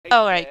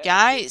Alright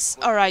guys,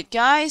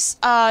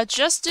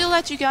 just to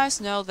let you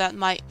guys know that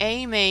my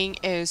aiming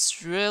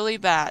is really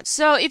bad.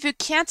 So if you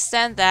can't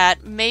stand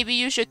that, maybe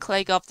you should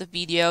click off the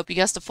video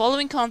because the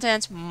following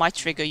content might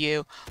trigger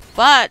you.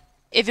 But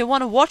if you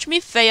want to watch me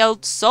fail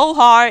so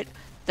hard,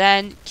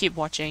 then keep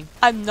watching.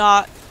 I'm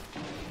not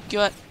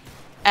good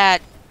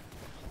at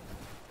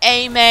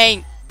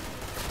aiming.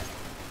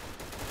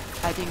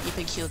 I didn't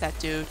even kill that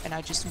dude and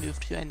I just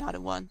moved to another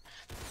one.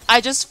 I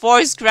just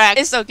force cracked.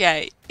 It's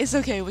okay. It's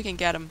okay. We can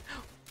get him.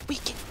 We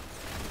can.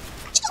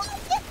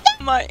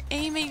 My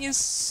aiming is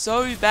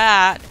so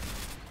bad.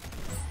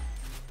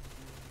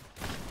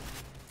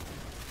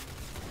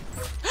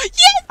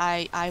 Yes!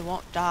 I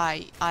won't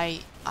die.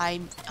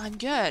 I'm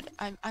good.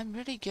 I'm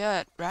really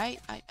good, right?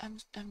 I'm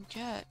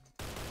good.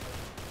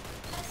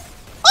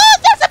 Oh,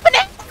 that's a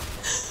banana!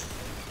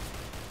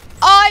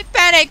 Oh, I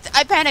panicked.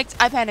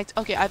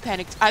 Okay, I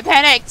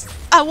panicked.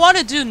 I want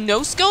to do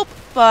no scope,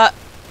 but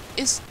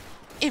it's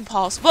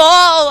impossible.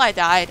 I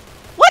died.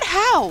 What?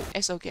 How?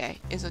 It's okay,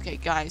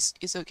 guys.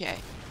 It's okay.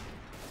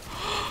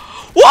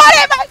 What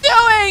am I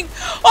doing?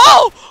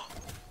 Oh!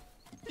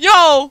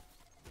 Yo!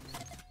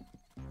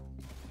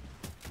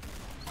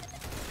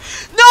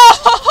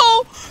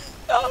 No!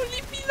 No,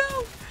 leave me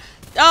alone.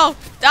 No,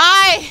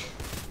 die!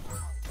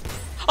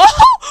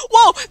 Oh!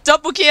 Whoa!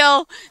 Double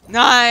kill!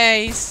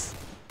 Nice!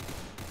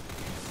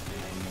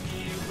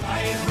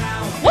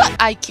 What?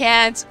 I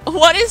can't.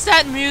 What is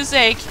that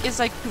music? It's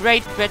like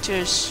Great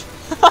British.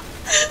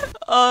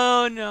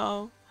 Oh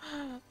no.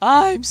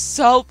 I'm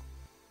so...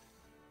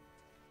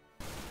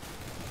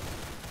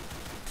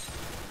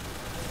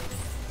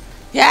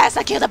 Yes,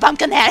 I killed a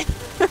pumpkin head!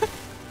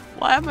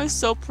 Why am I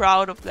so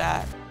proud of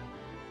that?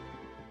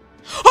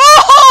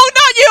 Oh,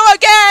 not you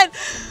again!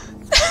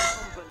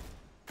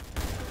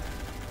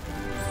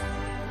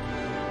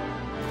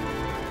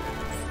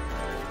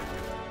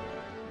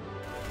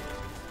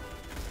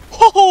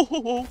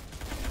 Oh,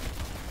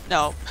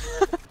 no.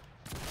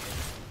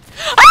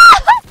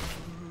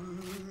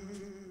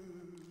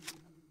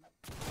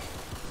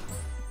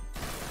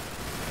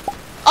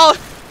 Oh,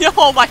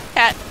 no, my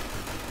head.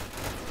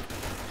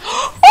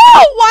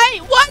 Oh,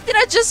 why did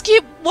I just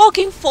keep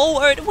walking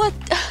forward? What?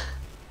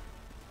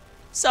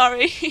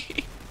 Sorry.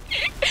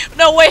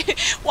 No, wait.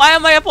 Why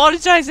am I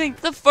apologizing?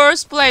 The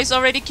first place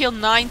already killed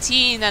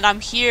 19 and I'm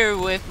here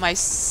with my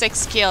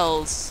 6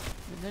 kills.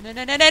 No.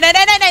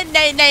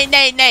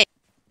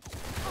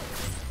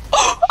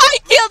 I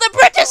killed the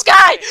British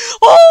guy!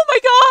 Oh my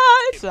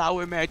god!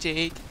 Flower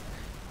magic.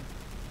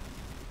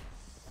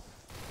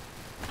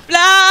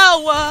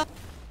 Flower!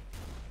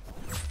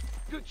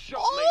 Good shot,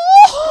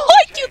 oh,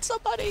 I killed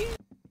somebody!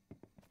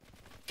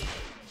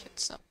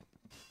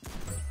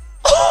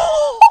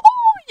 Oh,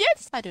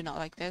 yes! I do not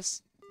like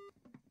this.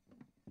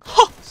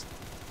 Oh.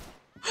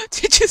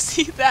 Did you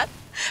see that?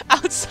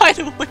 Outside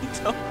the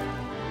window.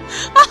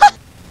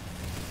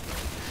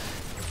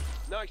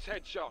 Nice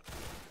headshot.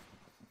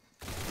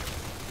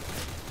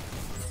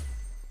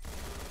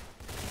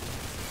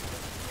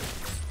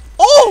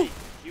 Oh!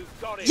 You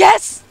got it.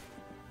 Yes!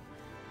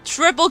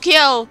 Triple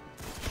kill!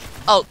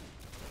 Oh.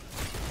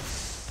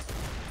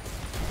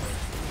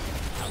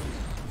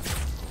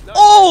 Nice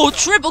Oh,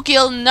 headshot. triple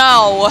kill,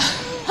 no!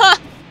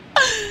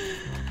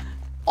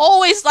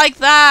 Always like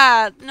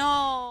that!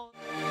 No!